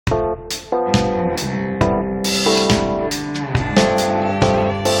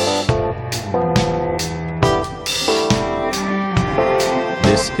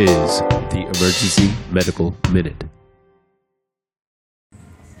is the Emergency Medical Minute.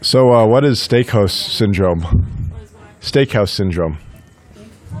 So what is Steakhouse syndrome? Steakhouse syndrome.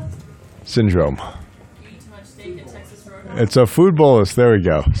 It's a food bolus. There we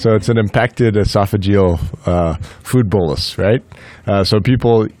go. So it's an impacted esophageal food bolus, right? So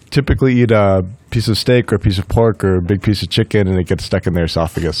people typically eat a piece of steak or a piece of pork or a big piece of chicken, and it gets stuck in their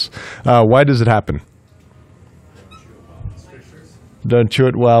esophagus. Why does it happen? Don't chew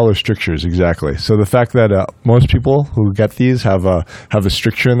it well, or strictures, exactly. So the fact that most people who get these have a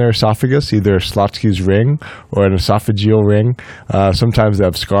stricture in their esophagus, either Slotsky's ring or an esophageal ring. Sometimes they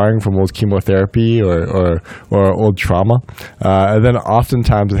have scarring from old chemotherapy or old trauma. And then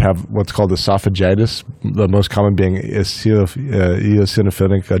oftentimes they have what's called esophagitis, the most common being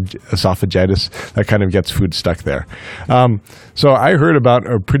eosinophilic esophagitis that kind of gets food stuck there. So I heard about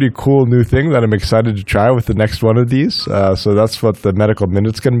a pretty cool new thing that I'm excited to try with the next one of these. So that's what the Medical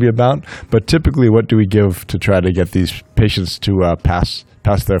Minute's going to be about. But typically, what do we give to try to get these patients to pass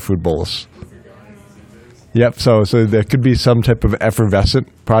their food bolus? Yep. So there could be some type of effervescent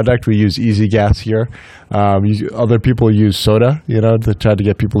product. We use Easy Gas here. Other people use soda, to try to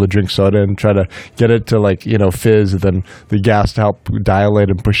get people to drink soda and try to get it to fizz, and then the gas to help dilate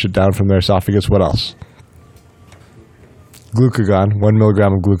and push it down from their esophagus. What else? Glucagon, 1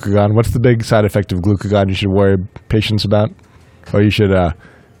 milligram of glucagon. What's the big side effect of glucagon you should worry patients about? Or you should,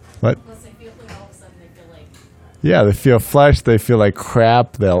 what? Yeah, they feel flushed, they feel like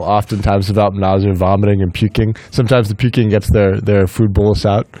crap, they'll oftentimes develop nausea, vomiting, and puking. Sometimes the puking gets their food bolus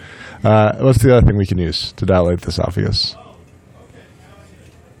out. What's the other thing we can use to dilate the esophagus?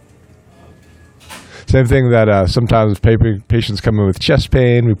 Same thing that sometimes patients come in with chest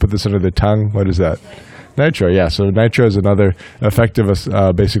pain, we put this under their tongue. What is that? Nitro, yeah. So nitro is another effective,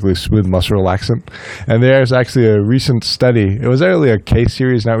 basically smooth muscle relaxant. And there's actually a recent study. It was really a case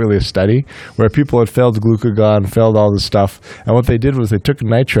series, not really a study, where people had failed glucagon, failed all this stuff. And what they did was they took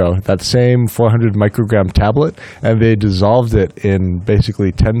nitro, that same 400 microgram tablet, and they dissolved it in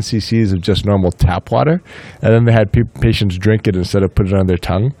basically 10 cc's of just normal tap water. And then they had patients drink it instead of put it on their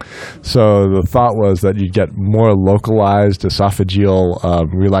tongue. So the thought was that you get more localized esophageal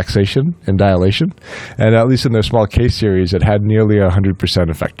relaxation and dilation. And at least in their small case series, it had nearly 100%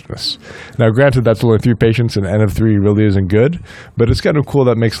 effectiveness. Now, granted, that's only 3 patients, and N of 3 really isn't good, but it's kind of cool.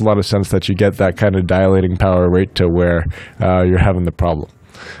 That makes a lot of sense that you get that kind of dilating power right to where you're having the problem.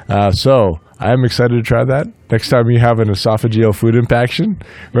 So I'm excited to try that. Next time you have an esophageal food impaction,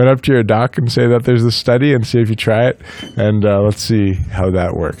 run up to your doc and say that there's this study and see if you try it, and let's see how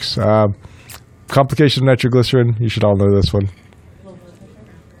that works. Complication of nitroglycerin, you should all know this one.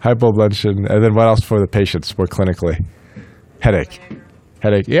 Hypoblention, and then what else for the patients more clinically? Headache,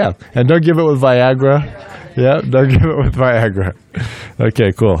 yeah. And don't give it with Viagra. Yeah, don't give it with Viagra.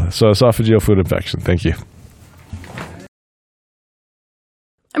 Okay, cool. So esophageal food infection. Thank you.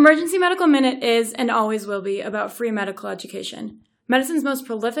 Emergency Medical Minute is and always will be about free medical education. Medicine's most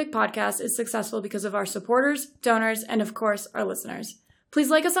prolific podcast is successful because of our supporters, donors, and of course, our listeners.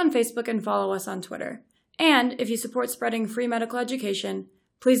 Please like us on Facebook and follow us on Twitter. And if you support spreading free medical education,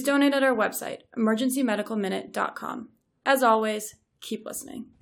 please donate at our website, emergencymedicalminute.com. As always, keep listening.